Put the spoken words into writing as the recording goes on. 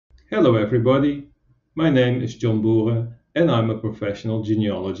Hello everybody, my name is John Boeren and I'm a professional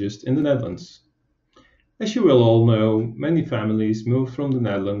genealogist in the Netherlands. As you will all know, many families moved from the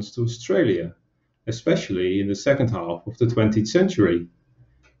Netherlands to Australia, especially in the second half of the 20th century.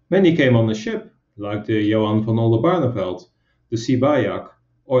 Many came on a ship, like the Johan van Oldenbarneveld, the Sibajak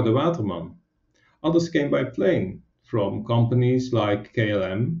or the Waterman. Others came by plane from companies like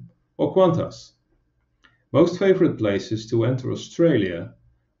KLM or Qantas. Most favorite places to enter Australia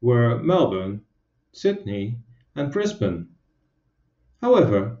were Melbourne, Sydney, and Brisbane.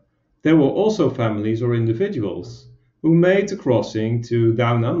 However, there were also families or individuals who made the crossing to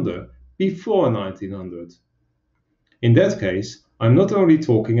Down Under before 1900. In that case, I'm not only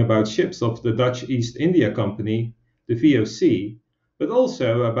talking about ships of the Dutch East India Company, the VOC, but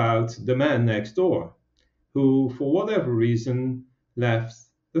also about the man next door, who, for whatever reason, left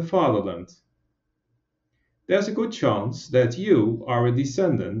the fatherland. There's a good chance that you are a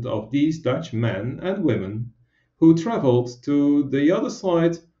descendant of these Dutch men and women who traveled to the other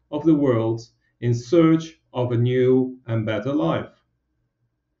side of the world in search of a new and better life.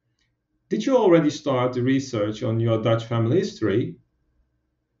 Did you already start the research on your Dutch family history?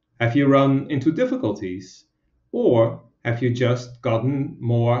 Have you run into difficulties? Or have you just gotten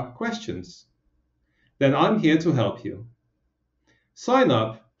more questions? Then I'm here to help you. Sign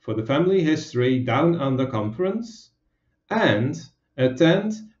up for the Family History Down Under Conference and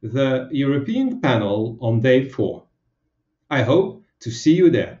attend the European panel on day 4. I hope to see you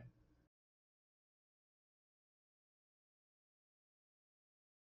there.